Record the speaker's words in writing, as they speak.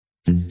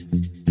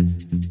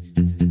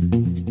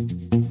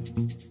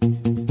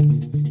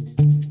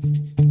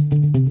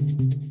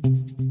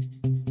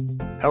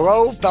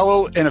Hello,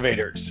 fellow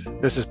innovators.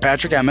 This is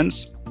Patrick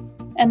Emmons.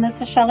 And this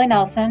is Shelley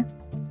Nelson.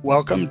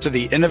 Welcome to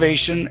the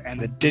Innovation and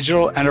the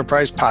Digital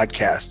Enterprise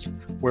Podcast,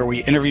 where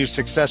we interview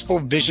successful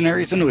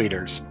visionaries and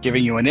leaders,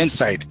 giving you an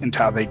insight into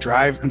how they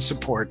drive and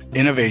support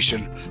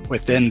innovation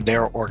within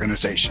their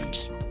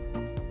organizations.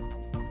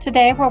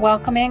 Today, we're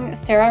welcoming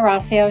Sarah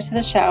Rossio to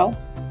the show.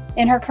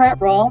 In her current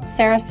role,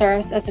 Sarah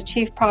serves as a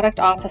Chief Product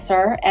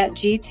Officer at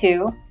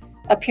G2,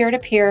 a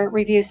peer-to-peer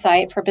review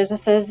site for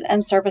businesses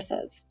and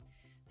services.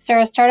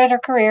 Sarah started her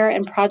career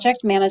in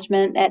project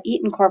management at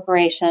Eaton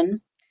Corporation.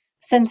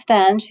 Since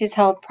then, she's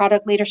held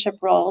product leadership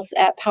roles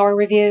at Power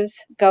Reviews,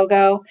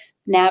 GoGo,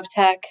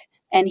 Navtech,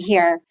 and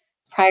Here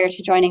prior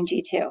to joining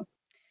G2.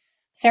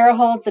 Sarah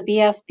holds a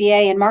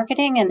BS/BA in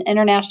Marketing and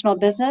International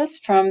Business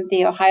from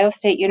The Ohio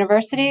State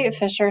University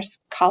Fisher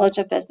College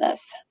of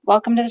Business.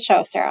 Welcome to the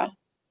show, Sarah.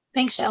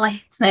 Thanks,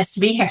 Shelley. It's nice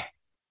to be here.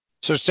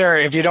 So,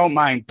 Sarah, if you don't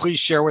mind, please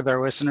share with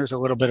our listeners a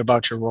little bit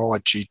about your role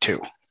at G2.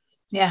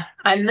 Yeah,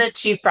 I'm the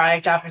Chief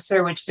Product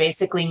Officer, which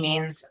basically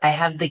means I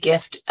have the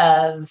gift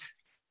of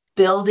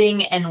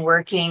building and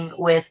working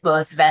with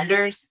both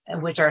vendors,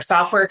 which are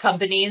software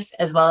companies,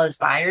 as well as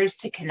buyers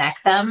to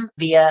connect them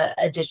via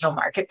a digital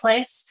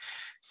marketplace.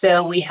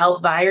 So we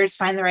help buyers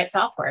find the right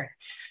software.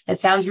 It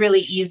sounds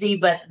really easy,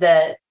 but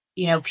the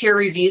peer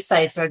review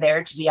sites are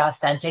there to be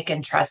authentic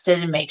and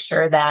trusted and make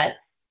sure that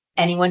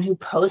anyone who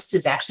posts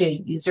is actually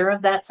a user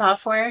of that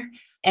software,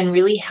 and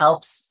really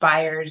helps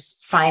buyers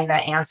find the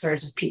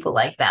answers of people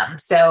like them.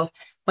 So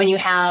when you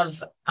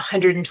have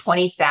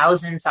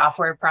 120,000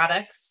 software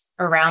products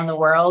around the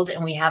world,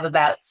 and we have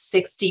about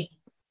 60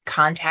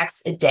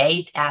 contacts a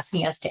day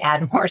asking us to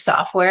add more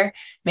software,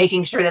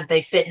 making sure that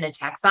they fit in a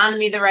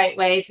taxonomy the right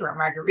way through a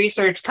market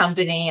research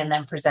company and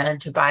then presented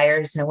to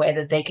buyers in a way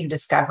that they can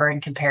discover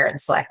and compare and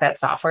select that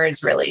software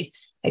is really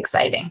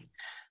exciting.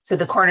 So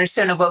the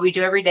cornerstone of what we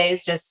do every day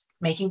is just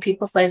making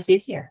people's lives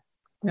easier.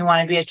 We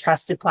want to be a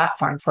trusted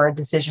platform for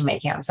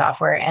decision-making on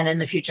software and in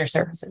the future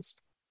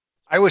services.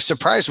 I was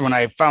surprised when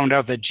I found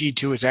out that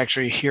G2 is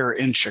actually here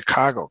in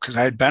Chicago, because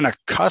I had been a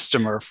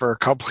customer for a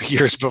couple of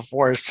years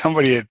before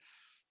somebody had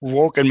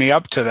woken me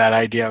up to that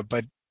idea.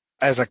 But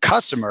as a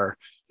customer,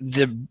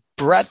 the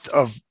breadth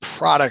of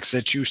products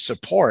that you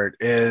support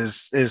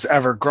is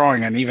ever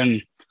growing. And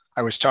even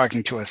I was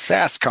talking to a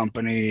SaaS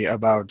company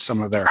about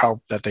some of their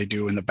help that they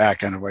do in the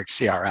back end of like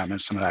CRM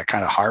and some of that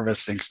kind of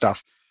harvesting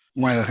stuff.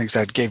 One of the things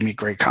that gave me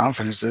great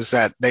confidence is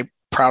that they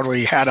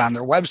proudly had on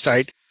their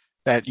website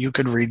that you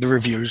could read the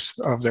reviews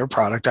of their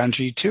product on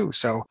G2.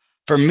 So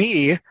for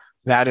me,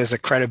 that is a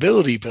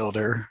credibility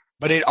builder.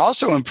 But it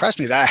also impressed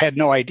me that I had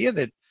no idea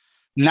that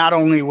not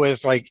only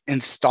with like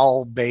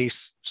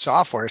install-based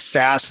software,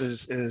 SaaS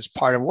is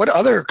part of. What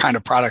other kind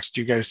of products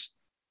do you guys?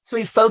 So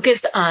we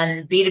focus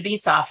on B2B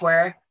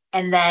software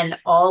and then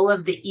all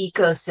of the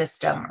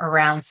ecosystem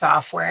around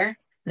software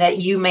that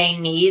you may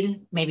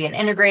need, maybe an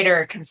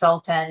integrator, a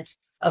consultant,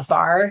 a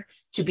VAR,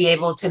 to be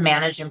able to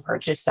manage and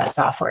purchase that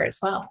software as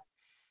well.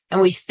 And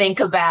we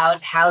think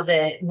about how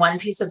the one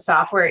piece of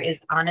software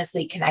is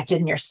honestly connected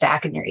in your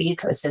stack and your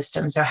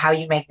ecosystem. So how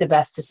you make the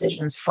best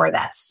decisions for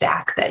that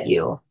stack that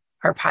you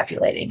are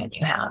populating and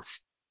you have.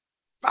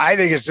 I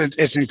think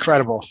it's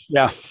incredible.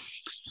 Yeah.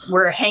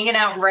 We're hanging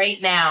out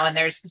right now and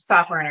there's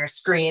software on our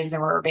screens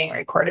and we're being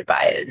recorded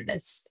by it.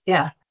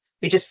 And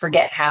we just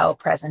forget how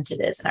present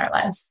it is in our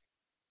lives.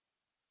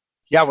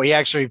 Yeah, we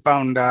actually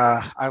found,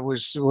 I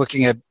was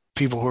looking at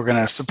people who are going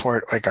to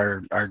support like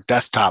our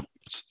desktops,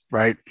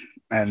 right?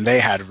 And they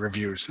had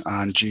reviews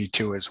on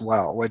G2 as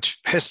well, which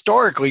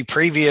historically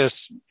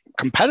previous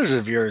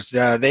competitive years,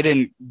 they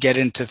didn't get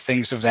into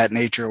things of that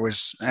nature.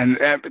 And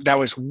that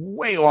was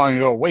way long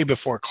ago, way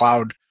before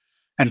cloud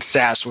and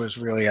SaaS was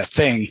really a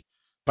thing.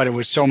 But it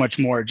was so much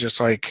more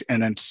just like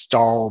an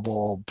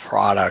installable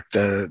product.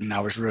 And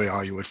that was really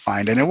all you would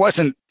find. And it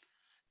wasn't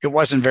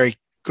very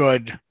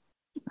good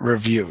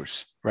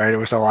reviews, right? It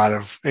was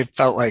it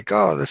felt like,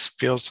 oh, this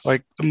feels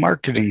like the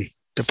marketing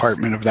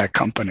department of that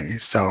company.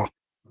 So,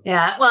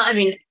 yeah, well, I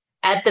mean,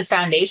 at the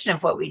foundation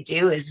of what we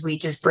do is we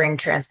just bring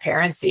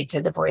transparency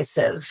to the voice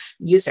of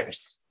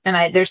users.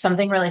 And there's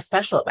something really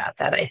special about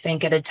that. I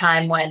think at a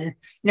time when,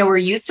 we're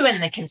used to it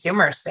in the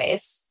consumer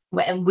space,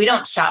 and we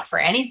don't shop for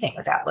anything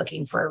without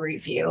looking for a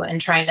review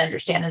and trying to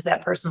understand, is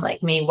that person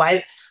like me?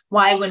 Why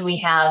when we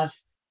have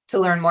to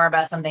learn more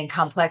about something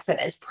complex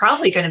that is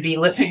probably going to be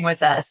living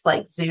with us,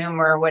 like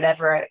Zoom or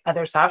whatever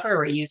other software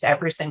we use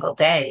every single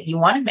day, you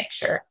want to make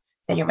sure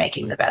that you're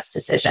making the best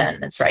decision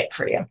that's right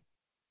for you.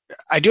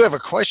 I do have a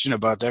question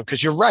about that,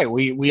 because you're right.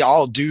 We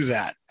all do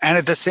that. And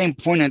at the same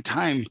point in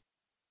time,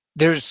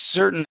 there's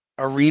certain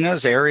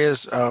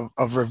areas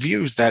of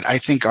reviews that I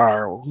think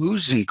are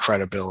losing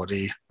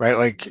credibility, right?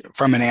 Like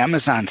from an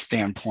Amazon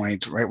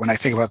standpoint, right? When I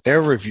think about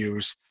their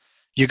reviews,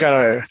 you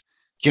gotta,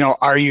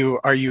 are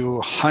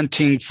you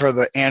hunting for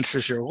the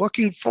answers you're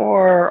looking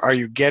for? Are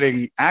you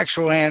getting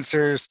actual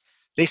answers?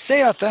 they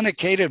say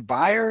authenticated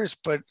buyers,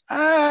 but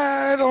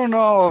I don't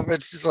know if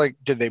it's just like,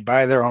 did they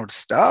buy their own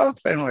stuff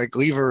and like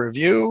leave a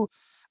review?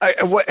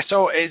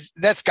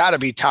 That's got to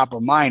be top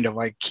of mind of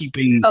like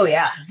keeping. Oh,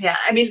 yeah. Yeah.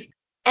 I mean,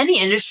 any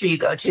industry you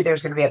go to,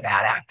 there's going to be a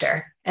bad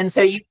actor. And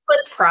so you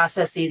put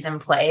processes in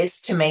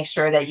place to make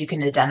sure that you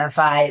can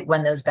identify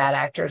when those bad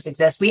actors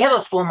exist. We have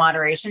a full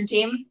moderation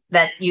team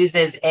that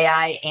uses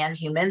AI and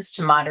humans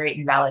to moderate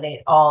and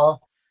validate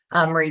all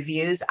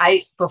reviews.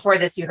 Before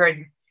this, you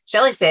heard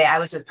Shelly say I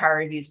was with Power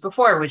Reviews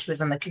before, which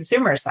was in the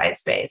consumer side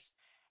space.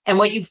 And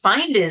what you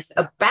find is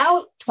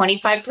about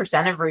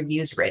 25% of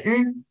reviews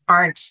written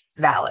aren't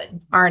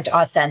valid, aren't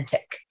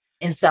authentic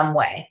in some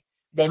way.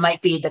 They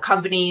might be the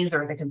companies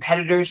or the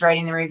competitors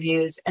writing the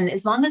reviews. And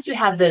as long as you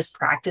have those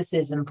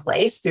practices in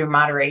place through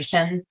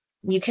moderation,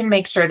 you can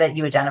make sure that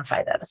you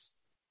identify those.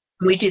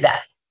 We do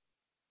that.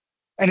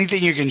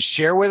 Anything you can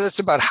share with us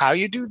about how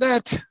you do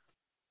that?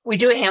 We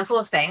do a handful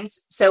of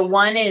things. So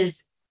one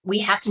is we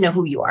have to know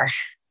who you are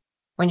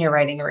when you're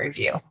writing a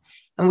review.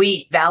 And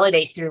we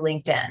validate through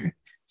LinkedIn.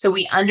 So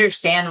we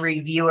understand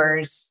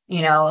reviewers.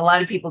 A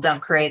lot of people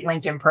don't create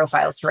LinkedIn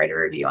profiles to write a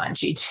review on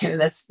G2.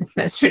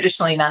 That's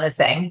traditionally not a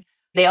thing.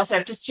 They also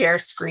have to share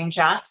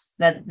screenshots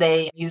that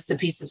they use the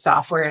piece of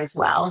software as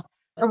well.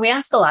 And we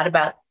ask a lot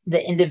about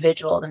the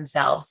individual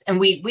themselves. And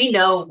we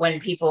know when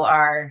people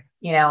are,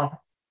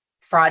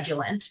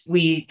 fraudulent.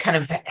 We kind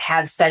of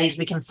have studies.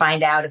 We can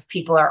find out if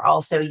people are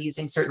also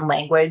using certain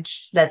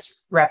language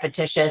that's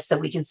repetitious, that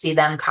we can see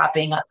them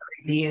copying up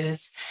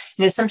reviews.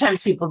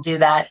 Sometimes people do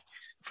that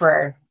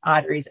for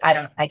odd reasons.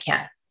 I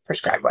can't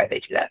prescribe why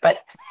they do that,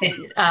 but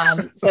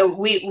so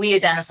we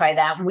identify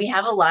that. And we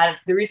have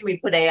the reason we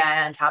put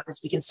AI on top is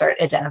we can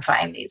start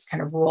identifying these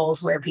kind of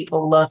rules where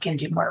people look and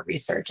do more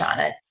research on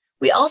it.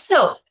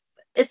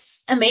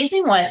 It's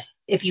amazing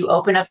if you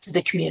open up to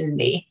the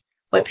community,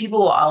 what people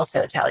will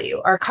also tell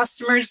you. Our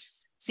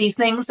customers see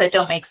things that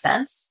don't make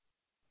sense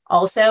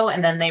also,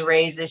 and then they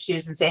raise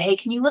issues and say, hey,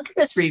 can you look at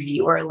this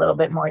reviewer a little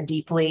bit more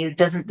deeply? This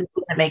doesn't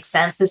make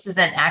sense. This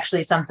isn't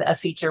actually a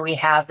feature we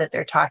have that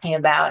they're talking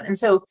about. And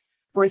so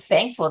we're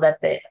thankful that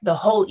the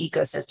whole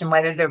ecosystem,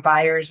 whether they're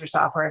buyers or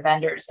software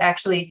vendors,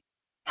 actually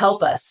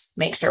help us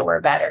make sure we're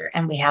better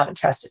and we have a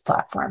trusted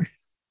platform.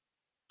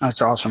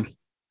 That's awesome.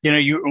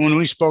 When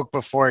we spoke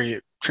before,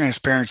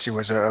 transparency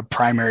was a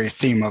primary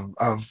theme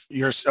of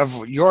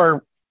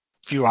your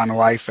view on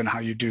life and how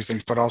you do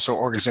things, but also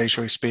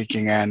organizationally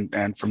speaking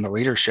and from the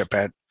leadership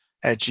at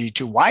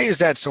G2. Why is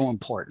that so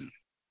important?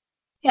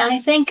 Yeah, I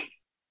think,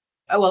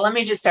 let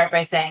me just start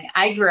by saying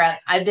I've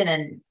been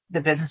in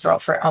the business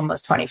world for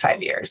almost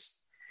 25 years.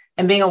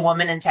 And being a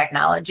woman in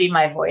technology,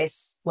 my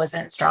voice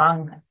wasn't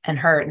strong and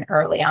heard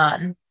early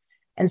on.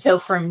 And so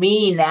for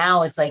me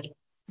now, it's like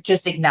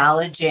just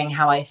acknowledging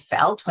how I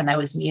felt when I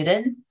was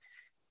muted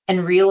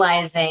and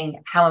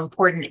realizing how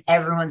important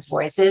everyone's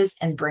voice is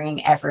and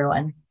bringing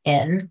everyone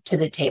in to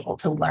the table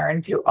to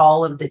learn through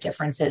all of the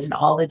differences and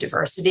all the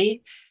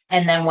diversity.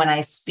 And then when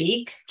I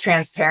speak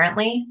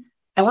transparently,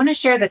 I want to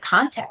share the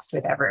context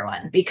with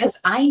everyone because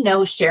I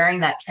know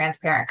sharing that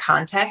transparent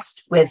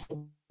context with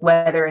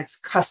whether it's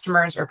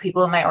customers or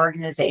people in my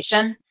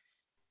organization,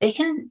 they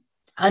can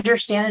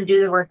understand and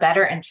do the work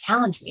better and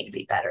challenge me to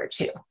be better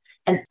too.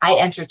 And I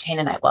entertain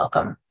and I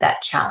welcome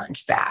that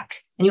challenge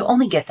back. And you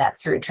only get that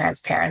through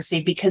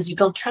transparency because you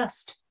build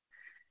trust.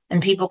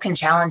 And people can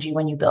challenge you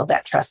when you build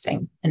that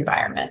trusting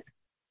environment.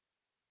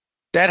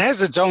 That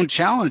has its own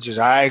challenges.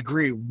 I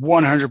agree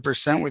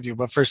 100% with you.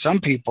 But for some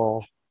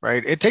people,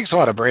 right, it takes a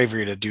lot of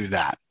bravery to do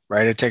that,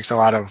 right? It takes a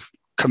lot of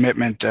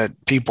commitment that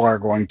people are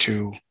going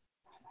to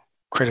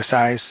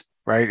criticize,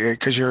 right?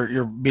 Because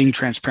you're being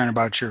transparent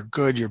about your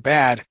good, your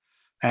bad.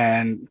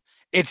 And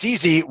it's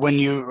easy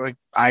when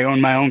I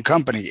own my own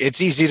company.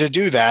 It's easy to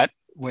do that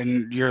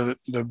when you're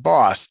the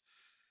boss.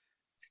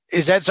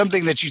 Is that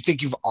something that you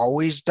think you've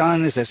always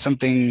done? Is that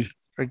something,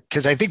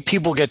 because I think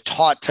people get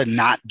taught to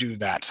not do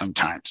that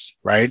sometimes,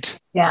 right?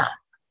 Yeah.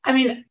 I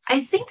mean,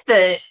 I think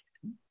the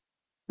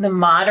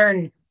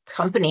modern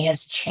company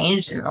has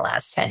changed in the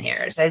last 10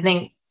 years. I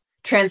think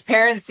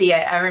transparency,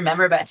 I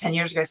remember about 10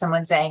 years ago,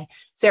 someone saying,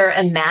 Sarah,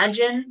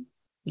 imagine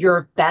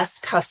your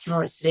best customer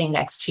was sitting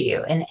next to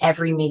you in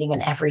every meeting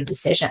and every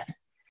decision.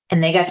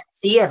 And they got to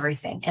see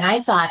everything. And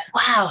I thought,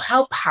 wow,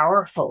 how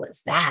powerful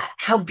is that?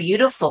 How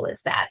beautiful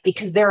is that?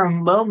 Because there are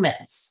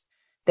moments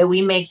that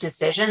we make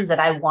decisions that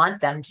I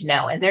want them to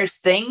know. And there's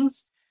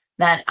things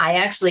that I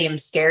actually am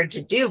scared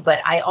to do, but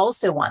I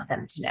also want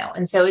them to know.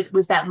 And so it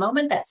was that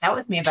moment that sat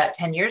with me about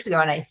 10 years ago.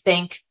 And I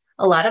think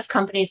a lot of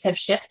companies have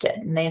shifted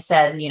and they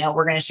said,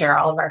 we're going to share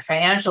all of our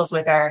financials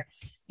with our,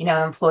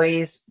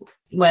 employees.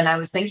 When I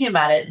was thinking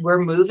about it, we're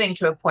moving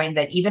to a point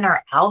that even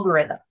our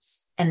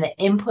algorithms and the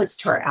inputs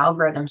to our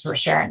algorithms we're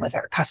sharing with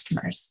our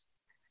customers.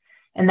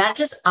 And that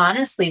just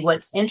honestly,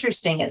 what's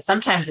interesting is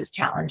sometimes it's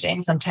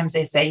challenging. Sometimes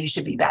they say you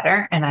should be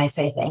better. And I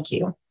say, thank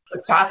you.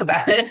 Let's talk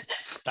about it.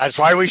 That's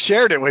why we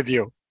shared it with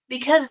you.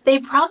 Because they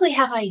probably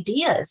have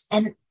ideas.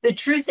 And the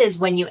truth is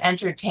when you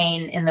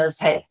entertain in those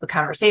type of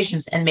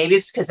conversations, and maybe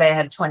it's because I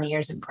have 20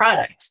 years in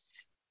product,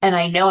 And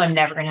I know I'm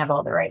never going to have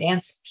all the right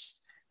answers,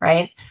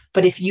 right?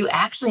 But if you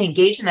actually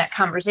engage in that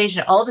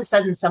conversation, all of a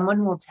sudden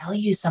someone will tell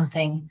you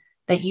something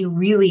that you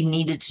really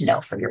needed to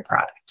know for your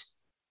product.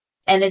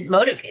 And it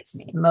motivates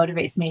me. It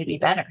motivates me to be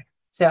better.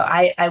 So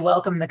I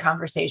welcome the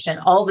conversation,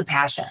 all the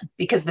passion,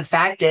 because the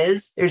fact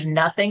is there's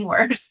nothing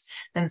worse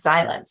than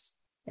silence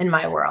in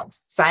my world.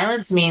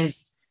 Silence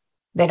means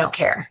they don't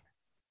care.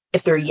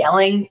 If they're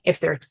yelling, if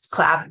they're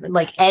clapping,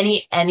 like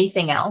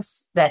anything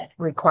else that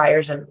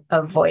requires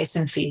a voice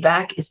and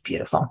feedback is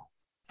beautiful.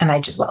 And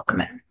I just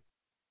welcome it.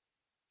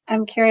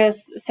 I'm curious,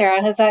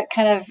 Sarah,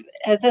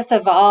 has this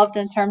evolved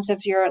in terms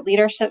of your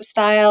leadership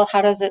style?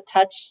 How does it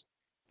touch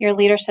your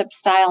leadership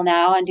style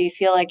now? And do you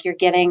feel like you're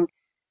getting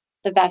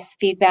the best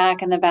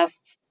feedback and the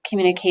best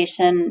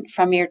communication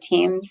from your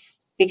teams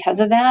because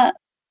of that?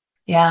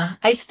 Yeah,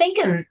 I think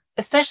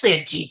especially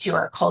at G2,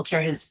 our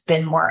culture has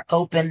been more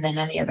open than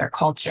any other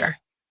culture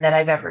that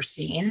I've ever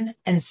seen.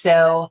 And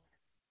so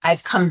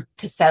I've come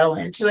to settle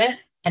into it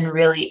and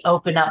really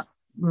open up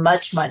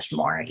much, much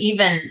more,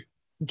 even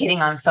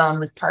getting on phone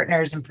with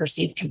partners and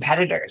perceived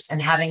competitors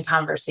and having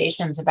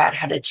conversations about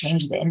how to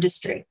change the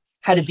industry,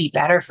 how to be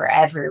better for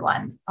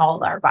everyone,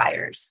 all our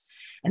buyers.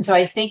 And so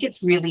I think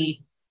it's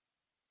really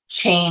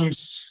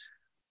changed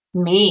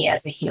me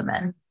as a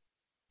human.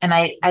 And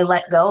I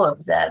let go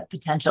of the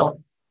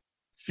potential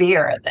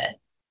fear of it,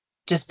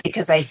 just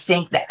because I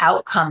think the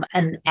outcome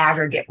and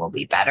aggregate will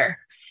be better.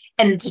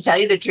 And to tell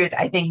you the truth,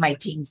 I think my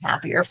team's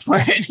happier for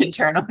it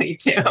internally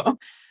too,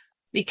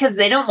 because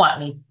they don't want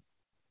me,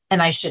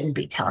 and I shouldn't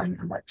be telling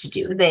them what to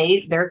do.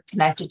 They're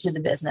connected to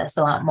the business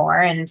a lot more.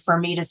 And for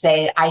me to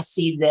say, I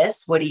see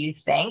this, what do you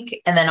think?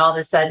 And then all of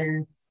a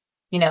sudden,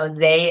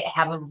 they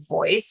have a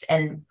voice,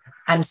 and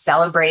I'm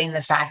celebrating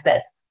the fact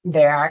that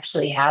they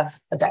actually have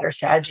a better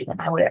strategy than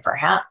I would ever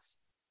have.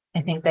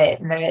 I think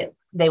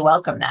they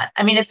welcome that.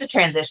 I mean, it's a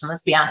transition.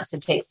 Let's be honest.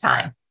 It takes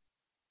time.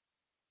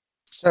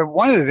 So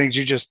one of the things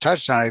you just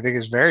touched on, I think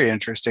is very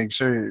interesting.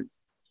 So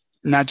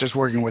not just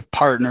working with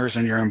partners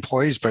and your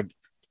employees, but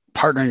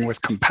partnering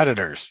with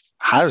competitors.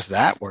 How's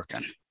that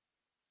working?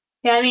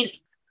 Yeah, I mean,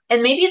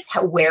 and maybe it's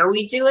where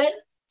we do it.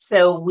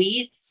 So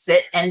we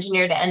sit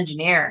engineer to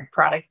engineer,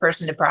 product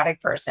person to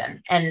product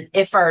person. And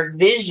if our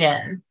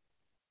vision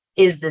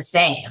is the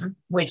same,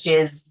 which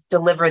is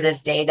deliver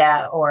this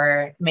data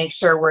or make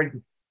sure we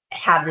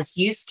have this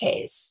use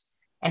case,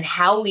 and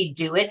how we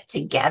do it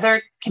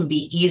together can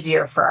be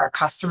easier for our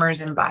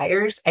customers and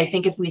buyers. I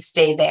think if we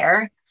stay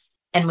there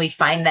and we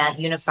find that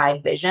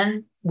unified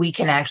vision, we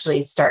can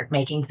actually start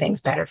making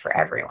things better for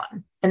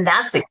everyone. And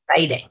that's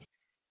exciting.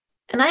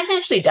 And I've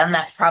actually done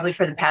that probably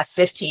for the past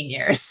 15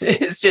 years.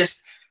 It's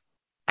just,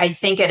 I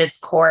think at its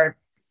core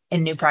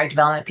in new product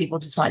development, people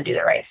just want to do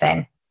the right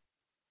thing.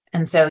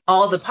 And so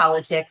all the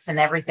politics and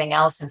everything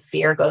else and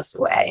fear goes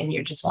away, and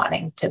you're just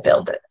wanting to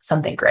build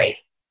something great.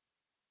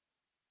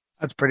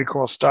 That's pretty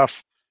cool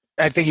stuff.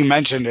 I think you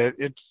mentioned it.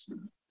 It's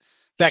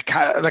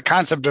the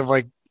concept of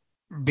like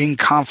being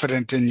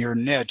confident in your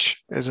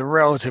niche is a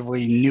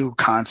relatively new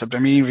concept. I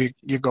mean, if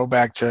you go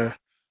back to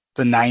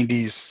the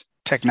 90s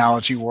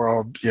technology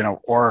world,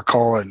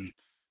 Oracle and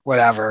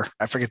whatever,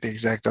 I forget the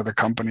exact other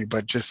company,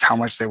 but just how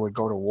much they would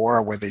go to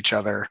war with each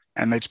other.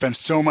 And they'd spend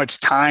so much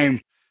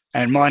time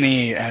and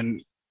money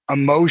and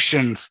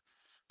emotions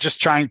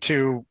just trying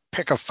to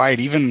pick a fight.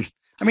 Even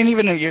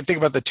you think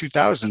about the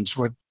 2000s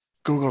with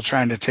Google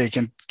trying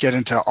to get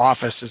into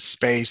Office's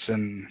space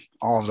and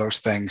all of those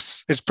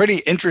things. It's pretty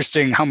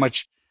interesting how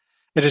much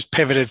it has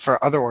pivoted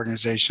for other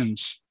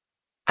organizations.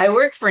 I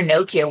worked for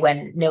Nokia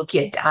when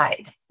Nokia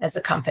died as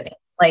a company.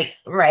 Like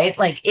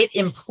it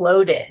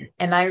imploded.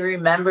 And I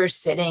remember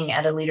sitting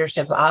at a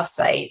leadership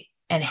offsite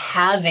and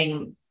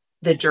having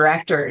the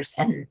directors,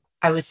 and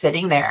I was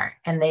sitting there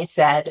and they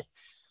said,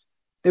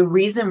 the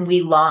reason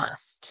we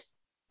lost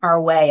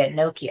our way at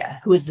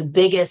Nokia, who was the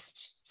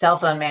biggest cell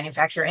phone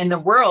manufacturer in the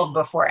world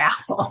before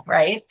Apple,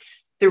 right?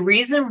 The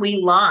reason we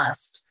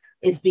lost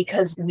is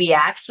because we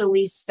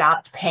actually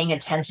stopped paying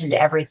attention to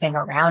everything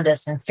around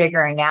us and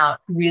figuring out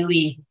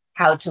really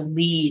how to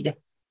lead.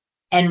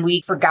 And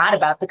we forgot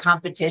about the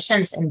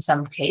competitions in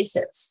some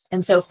cases.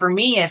 And so for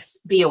me, it's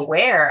be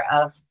aware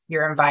of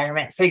your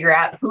environment, figure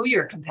out who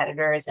your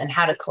competitor is and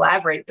how to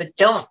collaborate, but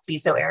don't be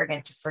so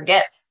arrogant to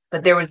forget.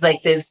 But there was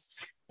like this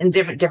in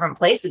different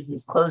places,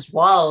 these closed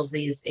walls,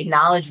 these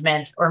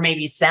acknowledgement or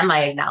maybe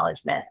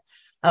semi-acknowledgement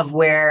of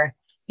where,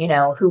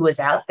 who was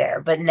out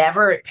there, but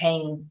never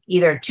paying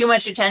either too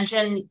much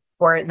attention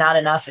or not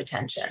enough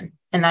attention.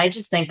 And I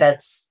just think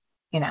that's,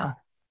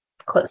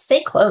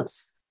 stay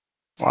close.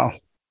 Wow.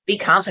 Be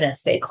confident,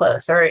 stay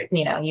close. Or,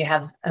 you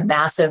have a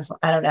massive,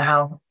 I don't know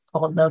how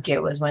old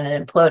Nokia was when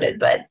it imploded,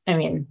 but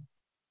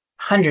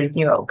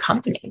 100-year-old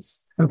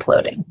companies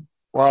imploding.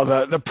 Well,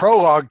 the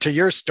prologue to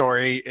your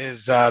story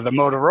is the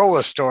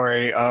Motorola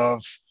story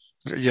of,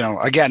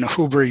 again,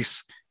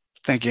 hubris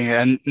thinking,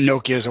 and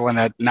Nokia is the one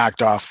that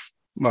knocked off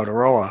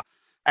Motorola.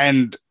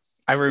 And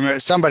I remember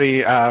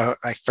somebody, I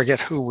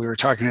forget who, we were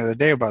talking the other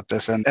day about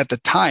this. And at the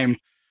time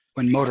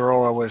when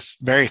Motorola was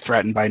very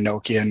threatened by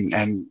Nokia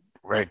and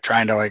right?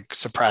 Trying to like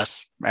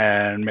suppress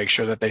and make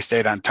sure that they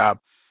stayed on top.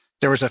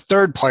 There was a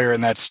third player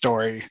in that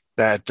story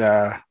that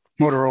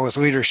Motorola's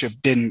leadership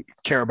didn't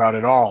care about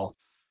at all,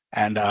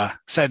 and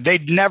said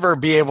they'd never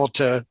be able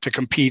to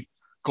compete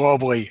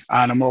globally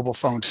on a mobile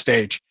phone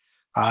stage.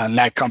 And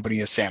that company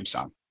is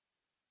Samsung.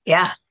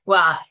 Yeah.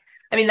 Well,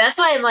 I mean, that's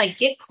why I'm like,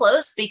 get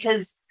close,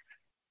 because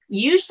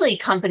usually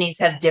companies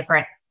have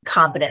different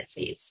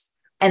competencies.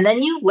 And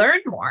then you learn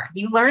more.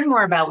 You learn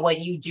more about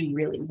what you do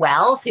really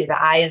well through the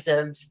eyes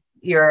of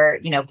your,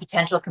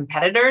 potential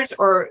competitors,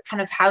 or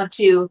kind of how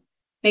to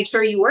make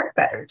sure you work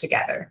better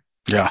together.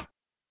 Yeah.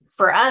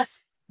 For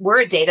us,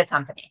 we're a data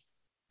company.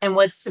 And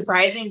what's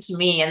surprising to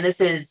me, and this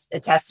is a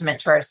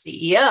testament to our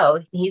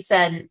CEO, he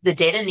said the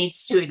data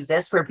needs to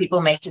exist where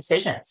people make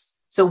decisions.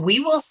 So we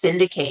will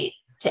syndicate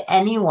to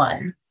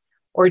anyone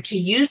or to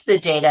use the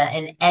data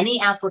in any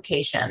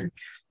application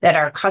that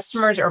our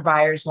customers or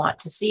buyers want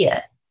to see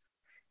it,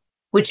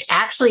 which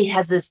actually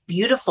has this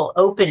beautiful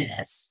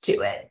openness to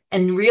it,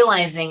 and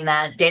realizing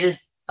that data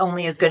is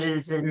only as good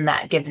as in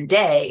that given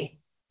day.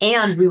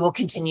 And we will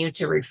continue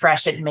to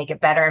refresh it and make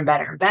it better and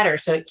better and better.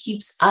 So it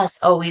keeps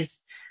us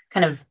always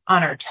kind of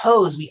on our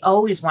toes. We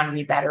always want to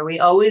be better. We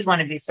always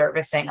want to be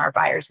servicing our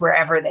buyers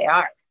wherever they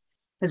are,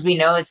 because we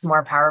know it's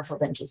more powerful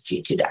than just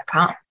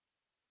G2.com.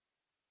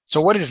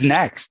 So what is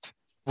next?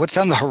 What's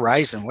on the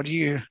horizon?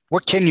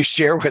 What can you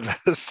share with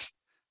us?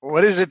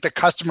 What is it the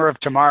customer of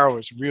tomorrow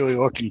is really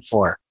looking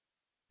for?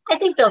 I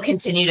think they'll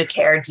continue to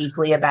care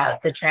deeply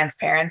about the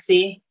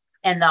transparency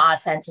and the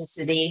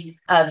authenticity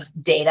of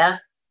data.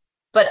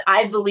 But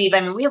I believe,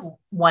 we have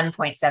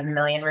 1.7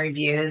 million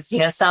reviews.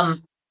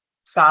 Some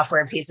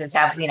software pieces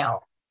have,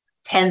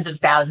 tens of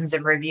thousands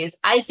of reviews.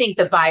 I think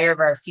the buyer of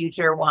our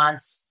future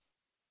wants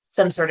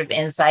some sort of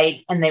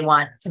insight, and they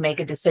want to make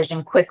a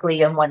decision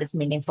quickly on what is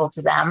meaningful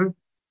to them.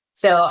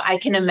 So I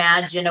can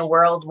imagine a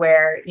world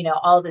where,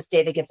 all this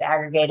data gets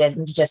aggregated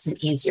into just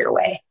an easier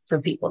way for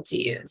people to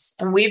use.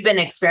 And we've been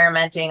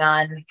experimenting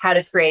on how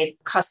to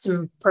create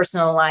custom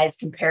personalized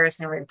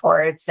comparison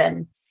reports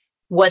and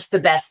what's the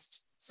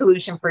best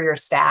solution for your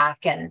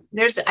stack. And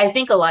there's, I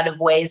think, a lot of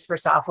ways for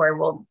software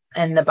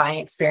and the buying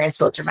experience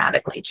will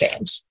dramatically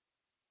change.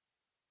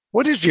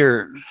 What is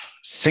your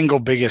single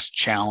biggest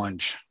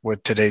challenge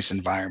with today's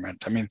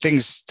environment?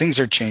 Things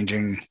are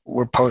changing.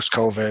 We're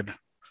post-COVID.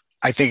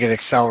 I think it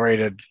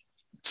accelerated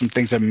some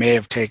things that may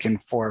have taken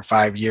 4 or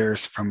 5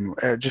 years from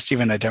just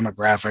even a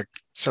demographic,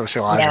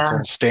 sociological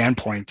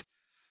standpoint.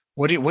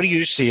 What do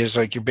you see as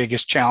like your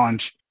biggest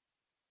challenge?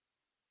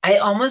 I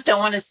almost don't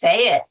want to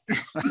say it,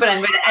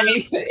 but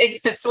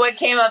it's what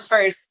came up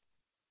first.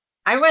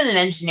 I run an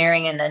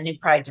engineering and a new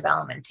product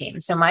development team.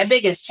 So my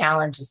biggest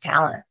challenge is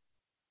talent,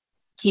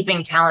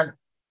 keeping talent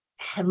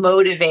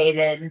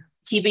motivated,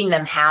 keeping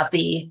them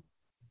happy,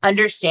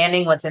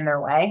 understanding what's in their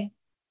way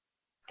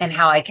and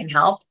how I can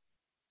help.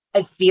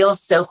 It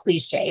feels so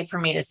cliche for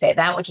me to say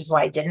that, which is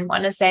why I didn't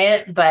want to say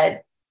it,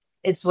 but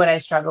it's what I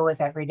struggle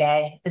with every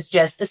day. It's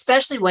just,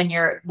 especially when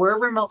we're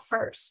remote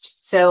first.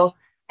 So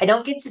I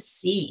don't get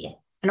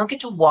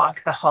to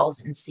walk the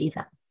halls and see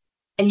them.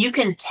 And you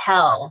can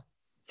tell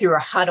through a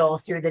huddle,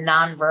 through the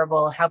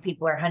nonverbal, how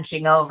people are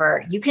hunching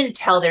over. You can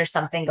tell there's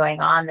something going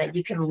on that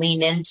you can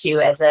lean into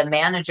as a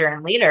manager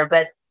and leader.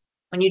 But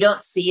when you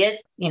don't see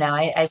it,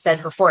 I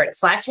said before,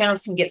 Slack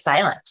channels can get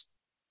silent.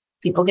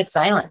 People get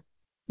silent.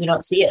 You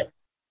don't see it.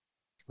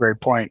 Great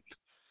point.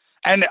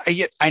 And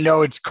I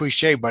know it's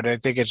cliche, but I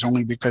think it's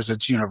only because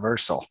it's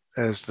universal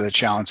as the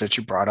challenge that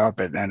you brought up,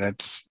 and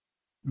it's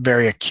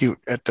very acute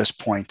at this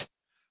point.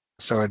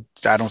 So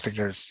I don't think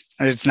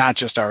it's not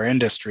just our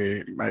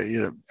industry.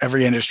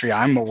 Every industry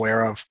I'm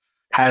aware of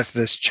has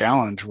this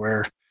challenge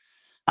where,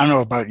 I don't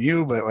know about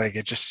you, but like,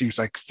 it just seems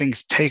like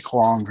things take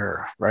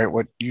longer, right?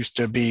 What used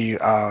to be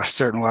a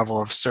certain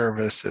level of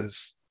service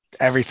is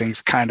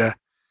everything's kind of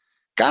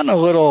gotten a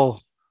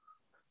little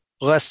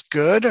less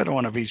good. I don't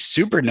want to be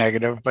super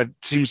negative, but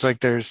it seems like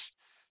there's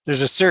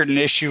a certain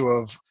issue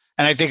of,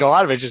 and I think a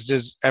lot of it just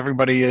is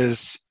everybody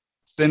is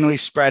thinly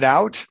spread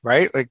out,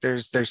 right? Like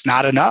there's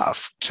not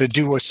enough to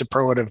do a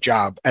superlative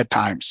job at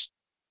times.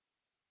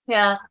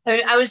 Yeah.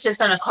 I was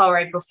just on a call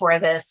right before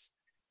this,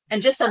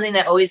 and just something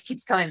that always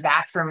keeps coming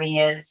back for me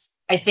is,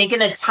 I think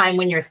in a time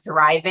when you're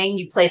thriving,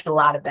 you place a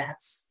lot of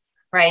bets,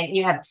 right?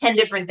 You have 10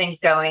 different things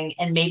going,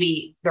 and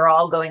maybe they're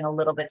all going a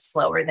little bit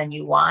slower than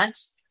you want.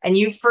 And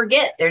you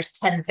forget there's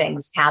 10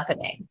 things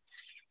happening.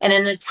 And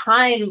in a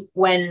time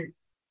when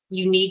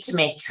you need to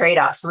make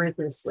trade-offs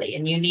ruthlessly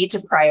and you need to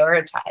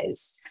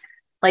prioritize,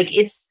 like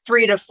it's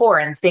 3 to 4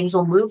 and things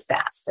will move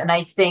fast. And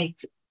I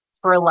think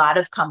for a lot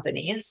of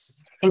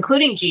companies,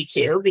 including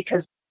G2,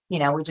 because,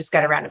 we just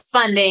got a round of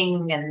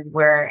funding and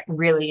we're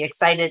really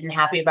excited and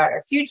happy about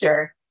our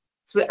future.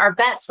 So our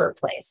bets were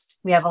placed.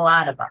 We have a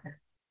lot of them.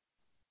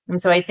 And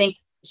so I think,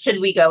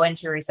 should we go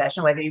into a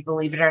recession, whether you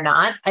believe it or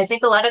not, I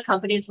think a lot of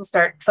companies will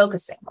start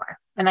focusing more.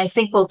 And I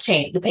think we'll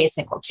change, the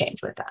pacing will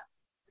change with that.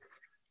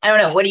 I don't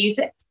know. What do you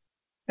think?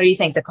 What do you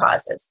think the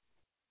cause is?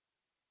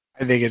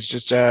 I think it's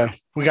just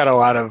we got a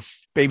lot of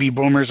baby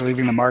boomers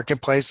leaving the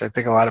marketplace. I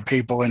think a lot of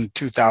people in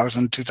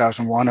 2000,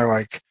 2001 are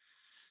like,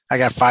 I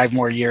got 5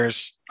 more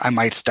years. I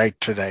might strike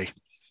today.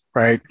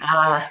 Right.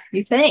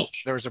 You think?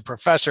 There was a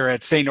professor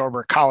at St.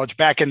 Norbert College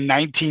back in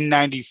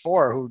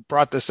 1994 who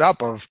brought this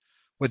up of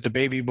with the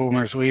baby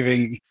boomers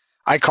leaving.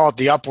 I call it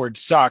the upward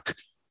suck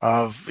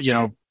of,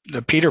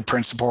 the Peter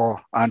principle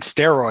on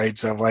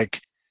steroids of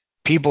like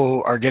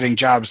people are getting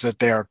jobs that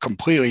they are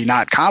completely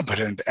not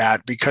competent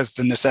at because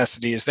the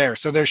necessity is there.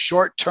 So there's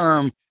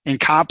short-term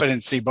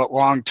incompetency, but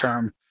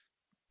long-term,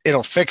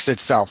 it'll fix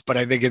itself. But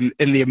I think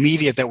in the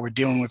immediate that we're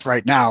dealing with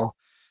right now,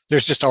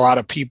 there's just a lot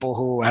of people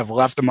who have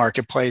left the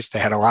marketplace. They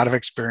had a lot of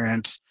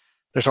experience.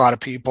 There's a lot of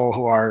people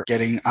who are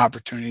getting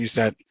opportunities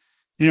that,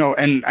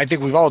 and I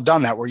think we've all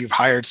done that where you've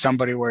hired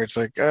somebody where it's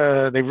like,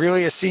 they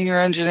really a senior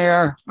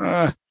engineer?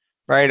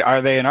 Right?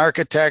 Are they an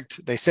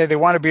architect? They say they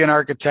want to be an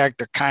architect.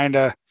 They're kind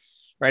of,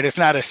 right? It's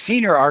not a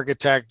senior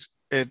architect.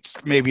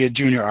 It's maybe a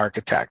junior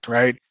architect,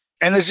 right?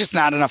 And there's just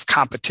not enough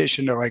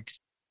competition to like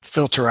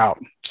filter out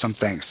some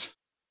things.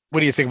 What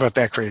do you think about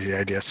that crazy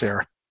idea,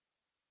 Sarah?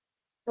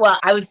 Well,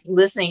 I was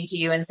listening to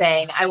you and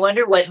saying, I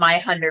wonder what my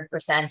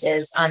 100%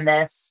 is on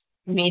this,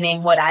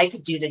 meaning what I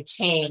could do to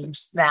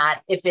change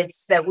that if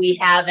it's that we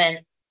haven't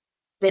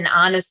been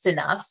honest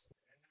enough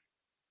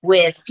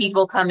with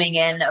people coming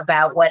in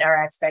about what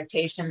our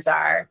expectations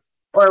are,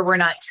 or we're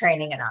not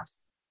training enough.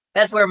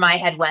 That's where my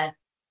head went.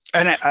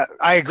 And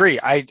I agree.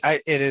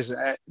 It is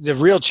the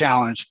real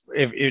challenge.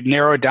 If it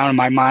narrowed down in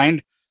my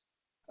mind,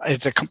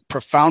 it's a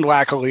profound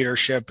lack of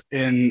leadership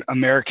in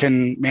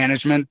American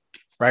management.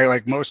 Right?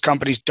 Like most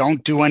companies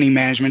don't do any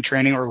management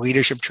training or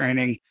leadership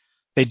training.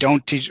 They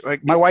don't teach.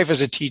 Like my wife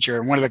is a teacher.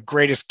 And one of the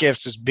greatest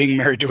gifts is being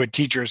married to a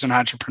teacher as an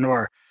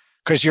entrepreneur,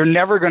 because you're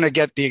never going to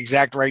get the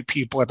exact right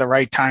people at the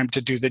right time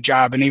to do the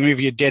job. And even if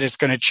you did, it's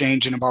going to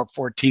change in about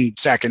 14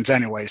 seconds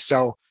anyway.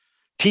 So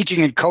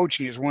teaching and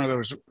coaching is one of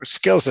those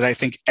skills that I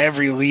think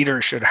every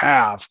leader should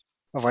have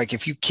of like,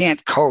 if you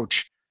can't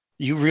coach,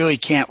 you really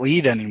can't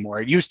lead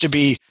anymore. It used to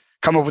be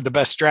come up with the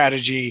best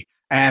strategy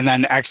and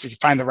then actually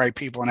find the right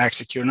people and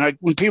execute. And like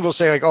when people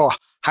say like, oh,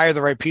 hire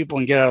the right people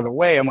and get out of the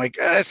way, I'm like,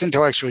 that's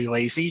intellectually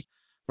lazy,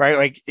 right?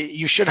 Like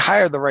you should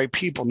hire the right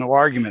people, no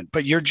argument.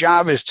 But your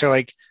job is to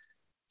like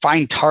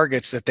find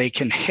targets that they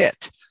can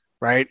hit,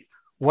 right?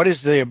 What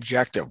is the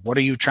objective? What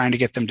are you trying to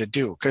get them to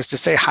do? Because to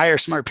say hire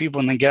smart people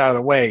and then get out of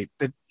the way,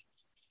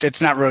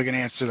 that's not really going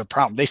to answer the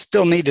problem. They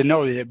still need to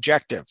know the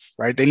objective,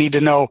 right? They need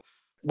to know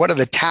what are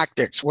the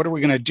tactics? What are we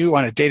going to do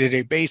on a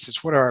day-to-day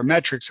basis? What are our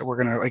metrics that we're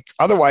going to like?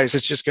 Otherwise,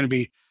 it's just going to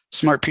be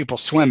smart people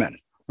swimming,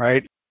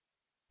 right?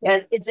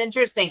 Yeah, it's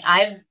interesting.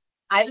 I've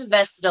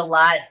invested a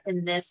lot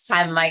in this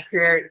time of my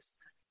career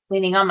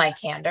leaning on my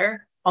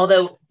candor.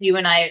 Although you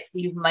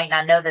might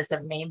not know this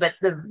of me, but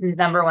the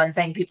number one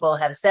thing people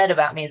have said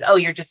about me is, oh,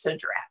 you're just so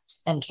direct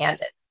and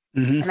candid.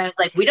 Mm-hmm. And I was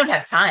like, we don't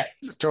have time.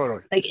 Totally.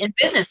 Like in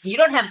business, you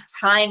don't have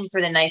time for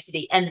the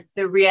nicety. And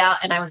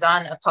and I was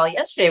on a call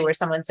yesterday where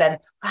someone said,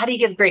 how do you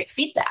give great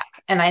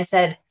feedback? And I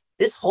said,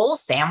 this whole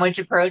sandwich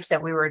approach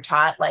that we were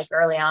taught like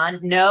early on,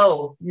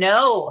 no,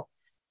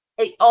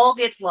 it all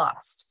gets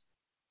lost.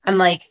 I'm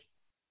like,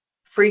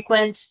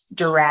 frequent,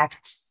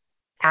 direct,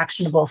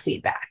 actionable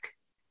feedback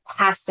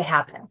has to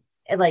happen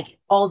like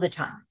all the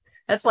time.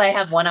 That's why I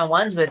have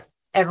one-on-ones with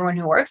everyone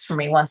who works for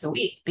me once a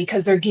week,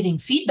 because they're getting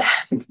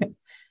feedback.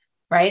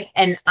 Right.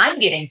 And I'm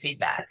getting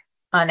feedback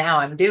on how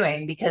I'm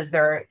doing because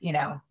they're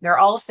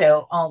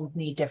also all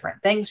need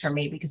different things from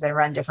me because I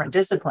run different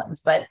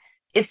disciplines. But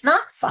it's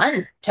not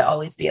fun to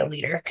always be a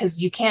leader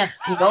because you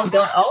don't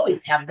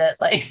always have that.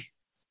 Like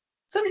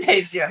some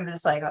days I'm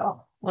just like,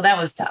 oh, well, that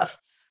was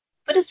tough,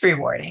 but it's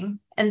rewarding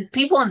and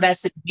people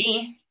invested in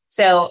me.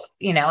 So,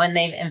 and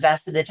they've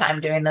invested the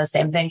time doing those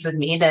same things with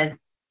me to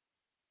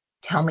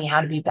tell me how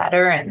to be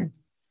better and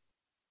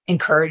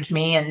encourage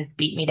me and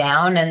beat me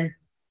down. And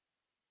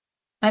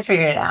I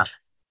figured it out.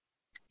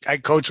 I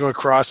coach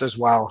lacrosse as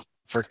well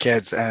for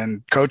kids,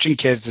 and coaching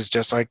kids is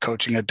just like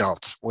coaching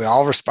adults. We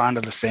all respond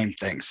to the same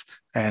things.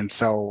 And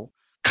so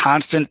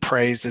constant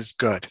praise is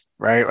good,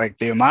 right? Like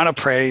the amount of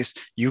praise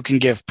you can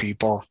give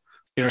people,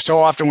 so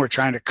often we're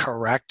trying to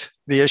correct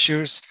the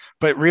issues,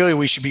 but really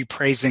we should be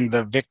praising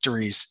the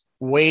victories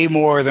way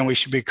more than we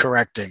should be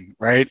correcting,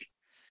 right?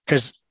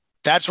 Because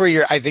that's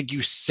where I think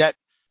you set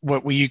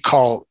what we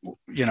call,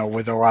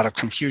 with a lot of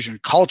confusion,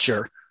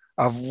 culture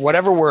of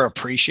whatever we're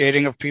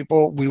appreciating of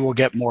people, we will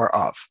get more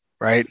of,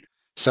 right?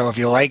 So if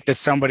you like that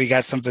somebody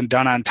got something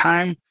done on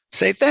time,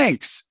 say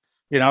thanks.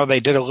 They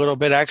did a little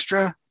bit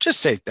extra, just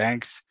say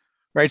thanks,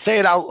 right? Say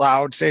it out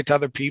loud, say it to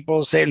other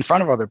people, say it in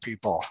front of other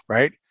people,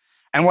 right?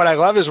 And what I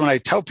love is when I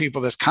tell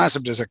people this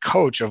concept as a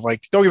coach of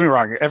like, don't get me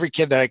wrong, every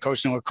kid that I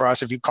coach in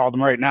lacrosse, if you called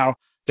them right now,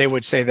 they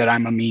would say that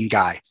I'm a mean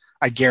guy.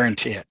 I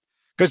guarantee it.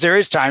 Because there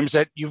is times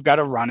that you've got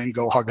to run and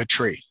go hug a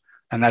tree.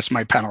 And that's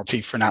my penalty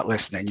for not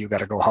listening. You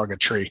got to go hug a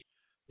tree.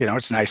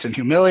 It's nice and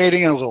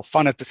humiliating and a little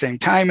fun at the same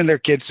time. And they're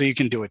kids, so you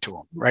can do it to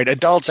them, right?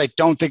 Adults, I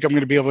don't think I'm going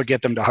to be able to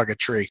get them to hug a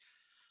tree,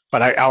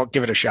 but I'll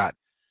give it a shot.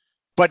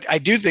 But I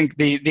do think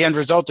the end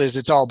result is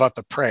it's all about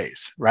the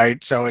praise,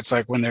 right? So it's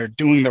like when they're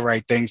doing the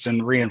right things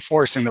and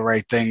reinforcing the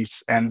right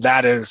things. And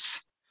that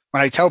is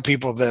when I tell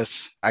people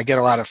this, I get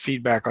a lot of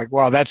feedback like,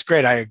 wow, that's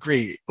great. I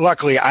agree.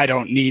 Luckily, I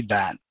don't need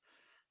that.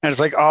 And it's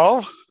like,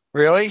 oh,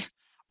 really?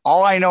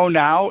 All I know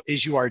now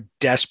is you are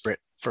desperate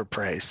for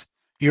praise.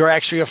 You're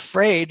actually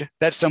afraid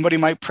that somebody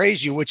might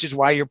praise you, which is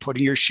why you're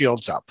putting your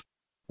shields up,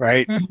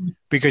 right? Mm-hmm.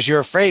 Because you're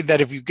afraid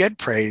that if you get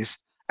praise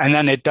and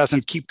then it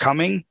doesn't keep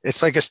coming,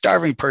 it's like a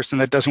starving person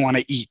that doesn't want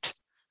to eat.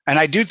 And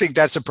I do think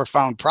that's a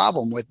profound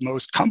problem with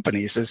most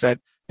companies is that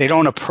they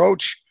don't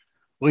approach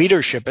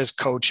leadership as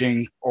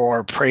coaching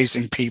or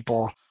praising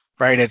people,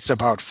 right? It's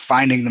about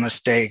finding the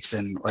mistakes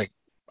and like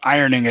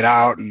ironing it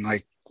out and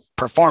like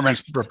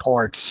performance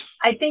reports.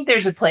 I think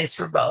there's a place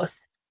for both.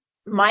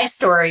 My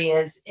story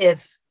is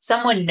if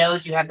someone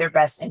knows you have their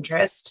best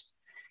interest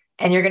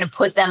and you're going to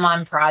put them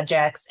on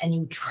projects and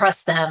you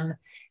trust them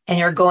and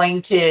you're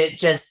going to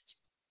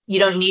just, you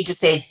don't need to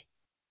say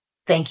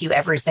thank you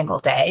every single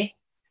day.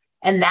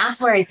 And that's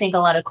where I think a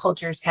lot of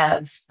cultures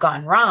have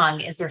gone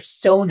wrong is they're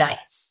so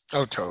nice.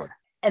 Oh, totally.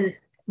 And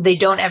they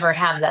don't ever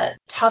have that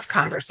tough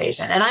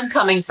conversation. And I'm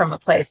coming from a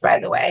place, by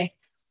the way,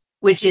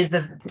 which is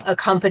a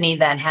company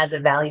that has a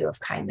value of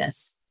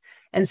kindness.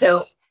 And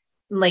so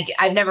like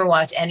I've never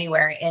walked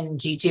anywhere in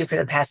G2 for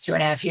the past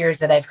 2.5 years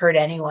that I've heard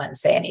anyone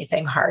say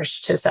anything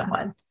harsh to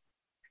someone.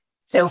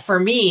 So for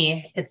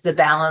me, it's the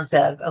balance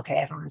of, okay,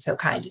 everyone's so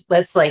kind.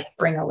 Let's like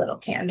bring a little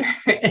candor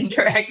and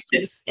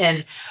directness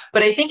in.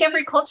 But I think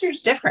every culture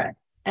is different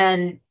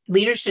and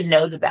leaders should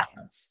know the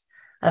balance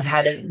of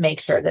how to make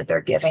sure that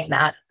they're giving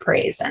that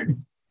praise.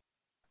 And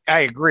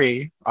I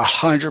agree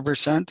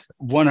 100%,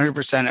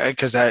 100%,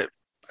 because a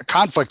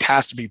conflict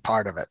has to be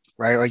part of it,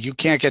 right? Like you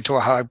can't get to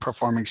a high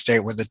performing state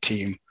with a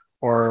team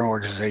or an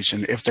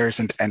organization if there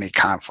isn't any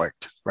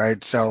conflict,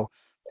 right? So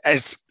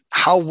it's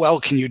how well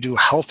can you do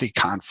healthy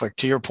conflict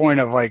to your point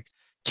of like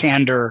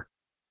candor,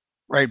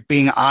 right?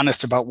 Being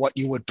honest about what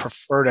you would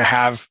prefer to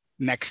have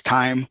next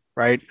time,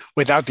 right?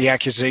 Without the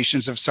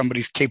accusations of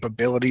somebody's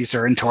capabilities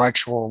or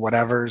intellectual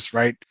whatevers,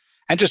 right?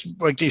 And just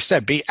like you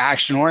said, be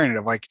action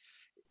oriented. Like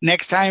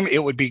next time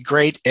it would be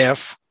great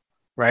if,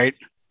 right?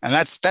 And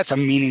that's a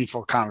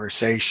meaningful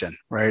conversation,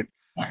 right?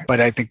 Yeah.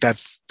 But I think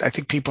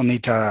people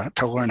need to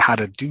learn how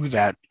to do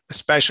that,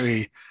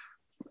 especially,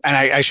 and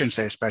I shouldn't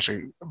say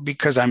especially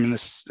because I'm in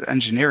this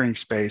engineering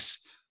space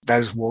that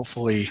is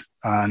woefully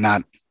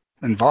not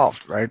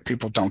involved, right?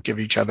 People don't give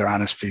each other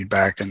honest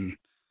feedback, and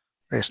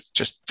it's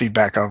just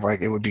feedback of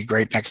like, it would be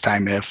great next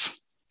time if,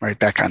 right?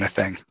 That kind of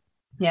thing.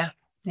 Yeah.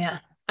 Yeah.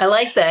 I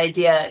like the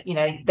idea,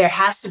 there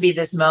has to be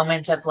this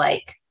moment of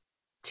like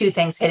two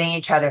things hitting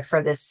each other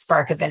for this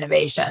spark of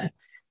innovation,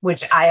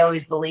 which I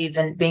always believe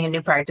in being in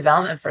new product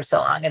development for so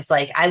long. It's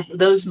like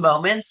those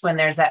moments when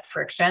there's that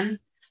friction,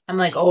 I'm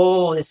like,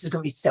 oh, this is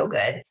going to be so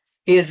good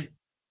because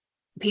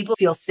people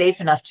feel safe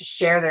enough to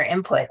share their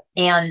input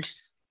and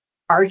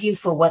argue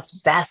for what's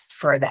best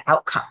for the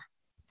outcome,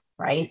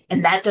 right?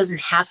 And that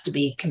doesn't have to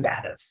be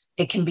combative.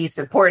 It can be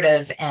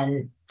supportive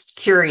and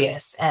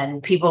curious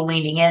and people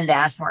leaning in to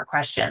ask more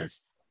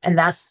questions. And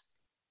that's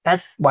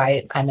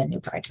why I'm in new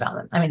product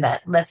development. I mean,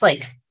 that's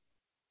like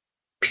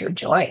pure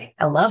joy.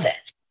 I love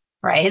it.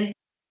 Right.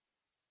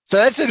 So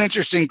that's an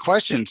interesting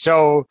question.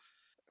 So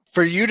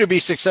for you to be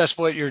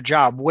successful at your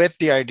job with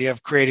the idea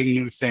of creating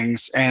new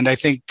things, and I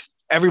think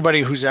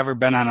everybody who's ever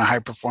been on a high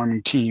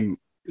performing team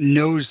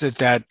knows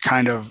that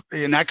kind of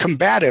not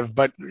combative,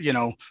 but,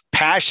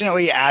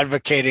 passionately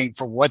advocating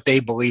for what they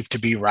believe to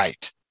be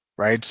right.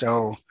 Right.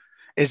 So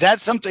is that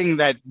something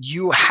that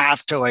you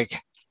have to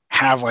like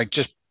have like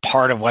just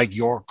part of like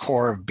your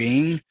core of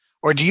being?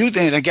 Or do you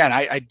think, again,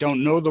 I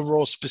don't know the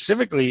role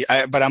specifically,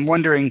 but I'm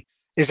wondering,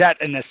 is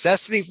that a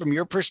necessity from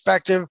your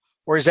perspective,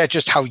 or is that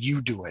just how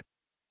you do it?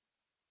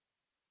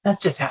 That's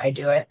just how I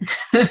do it.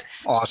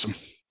 Awesome.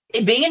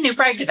 Being in new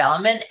product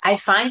development, I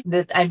find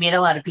that I meet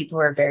a lot of people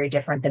who are very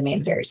different than me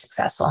and very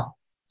successful,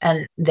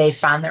 and they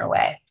found their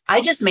way. I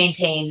just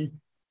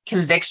maintain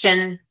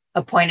conviction,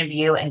 a point of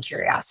view, and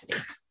curiosity.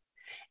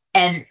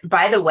 And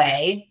by the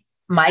way,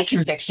 my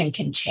conviction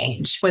can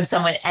change when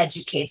someone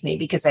educates me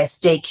because I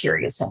stay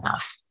curious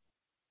enough.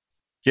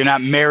 You're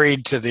not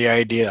married to the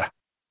idea.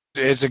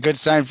 It's a good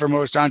sign for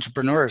most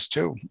entrepreneurs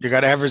too. You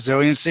got to have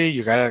resiliency.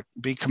 You got to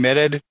be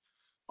committed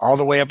all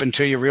the way up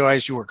until you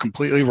realize you were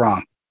completely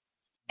wrong.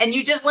 And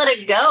you just let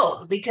it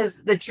go,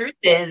 because the truth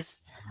is,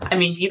 I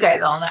mean, you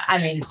guys all know, I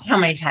mean, how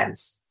many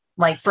times?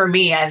 Like for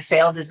me, I've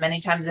failed as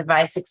many times as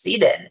I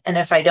succeeded. And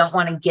if I don't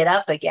want to get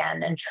up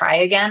again and try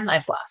again,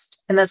 I've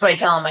lost. And that's why I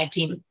tell my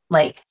team,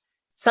 like,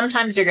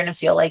 sometimes you're going to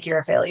feel like you're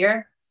a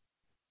failure.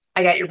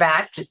 I got your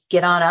back. Just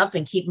get on up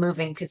and keep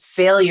moving, because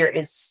failure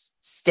is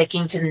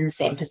sticking to the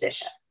same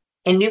position.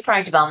 In new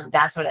product development,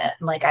 that's what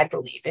I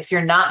believe. If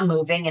you're not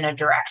moving in a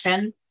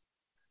direction,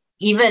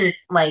 even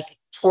like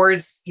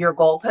towards your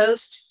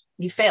goalpost,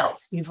 you failed,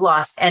 you've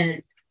lost.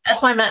 And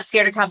that's why I'm not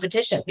scared of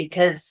competition,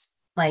 because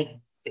like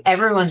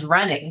everyone's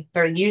running.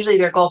 Their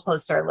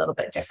goalposts are a little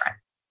bit different.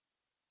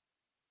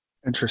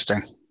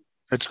 Interesting.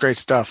 It's great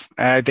stuff.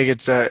 And I think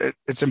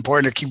it's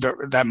important to keep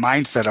that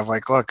mindset of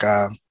like, look,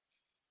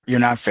 you're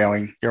not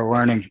failing. You're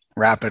learning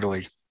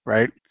rapidly,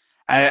 right?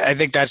 I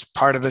think that's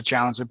part of the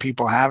challenge that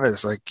people have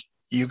is like,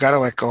 you got to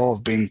let go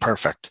of being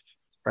perfect,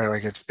 right?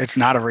 Like it's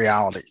not a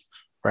reality,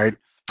 right?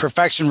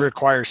 Perfection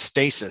requires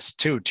stasis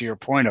too, to your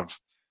point of,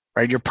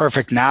 right? You're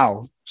perfect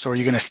now. So are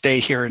you going to stay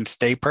here and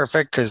stay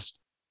perfect? Because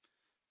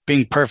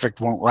being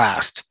perfect won't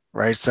last,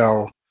 right?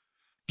 So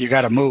you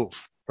got to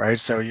move, right?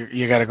 So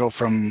you got to go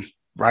from,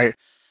 right?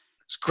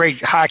 It's a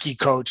great hockey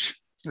coach.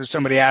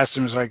 Somebody asked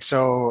him, was like,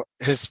 so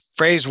his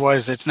phrase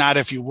was, it's not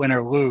if you win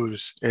or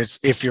lose, it's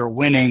if you're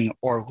winning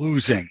or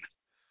losing.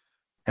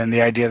 And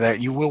the idea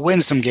that you will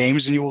win some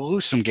games and you will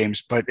lose some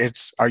games, but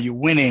it's, are you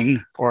winning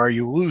or are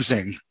you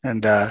losing?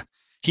 And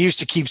he used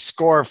to keep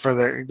score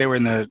they were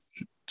in the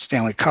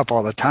Stanley Cup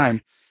all the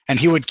time. And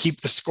he would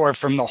keep the score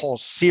from the whole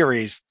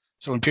series.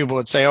 So when people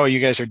would say, oh, you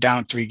guys are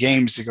down 3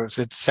 games, he goes,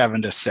 it's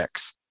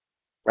 7-6,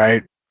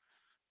 right?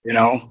 You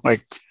know,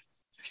 like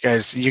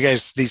you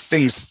guys, these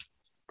things,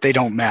 they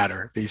don't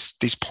matter.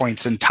 These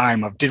points in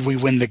time of, did we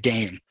win the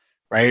game,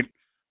 right?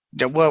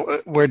 Well,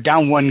 we're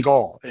down 1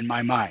 goal in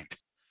my mind,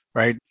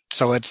 right?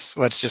 So let's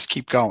just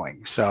keep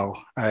going. So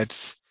I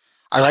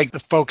like the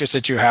focus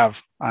that you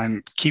have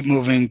on keep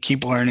moving,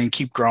 keep learning,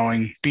 keep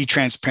growing, be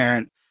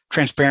transparent.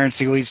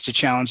 Transparency leads to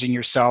challenging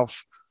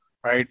yourself,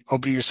 right?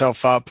 Opening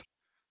yourself up,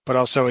 but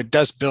also it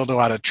does build a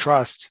lot of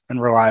trust and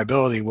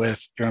reliability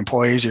with your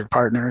employees, your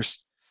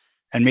partners,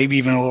 and maybe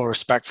even a little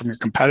respect from your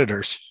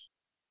competitors.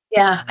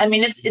 Yeah. I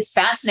mean, it's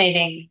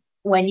fascinating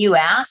when you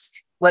ask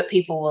what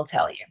people will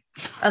tell you.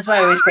 That's why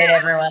I always say to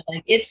everyone,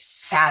 like,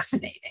 it's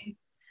fascinating.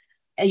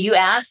 You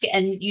ask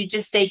and you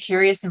just stay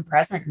curious and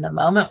present in the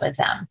moment with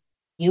them.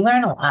 You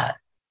learn a lot.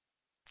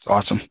 It's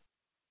awesome.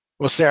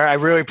 Well, Sarah, I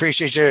really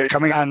appreciate you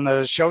coming on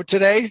the show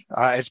today.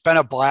 It's been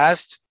a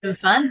blast. It's been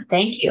fun.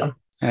 Thank you.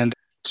 And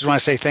just want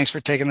to say thanks for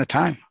taking the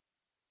time.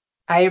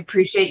 I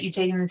appreciate you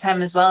taking the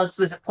time as well. It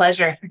was a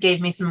pleasure. It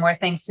gave me some more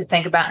things to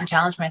think about and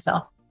challenge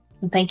myself.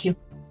 And thank you.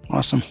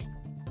 Awesome.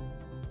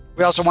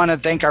 We also want to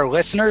thank our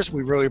listeners.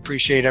 We really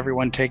appreciate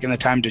everyone taking the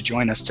time to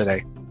join us today.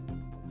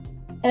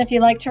 And if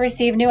you'd like to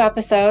receive new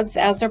episodes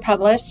as they're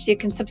published, you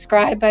can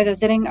subscribe by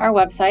visiting our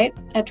website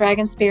at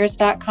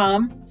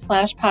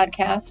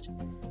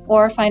dragonspears.com/podcast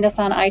or find us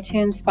on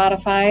iTunes,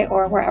 Spotify,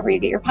 or wherever you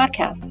get your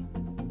podcasts.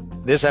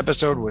 This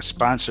episode was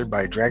sponsored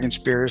by Dragon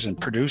Spears and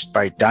produced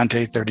by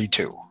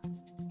Dante32.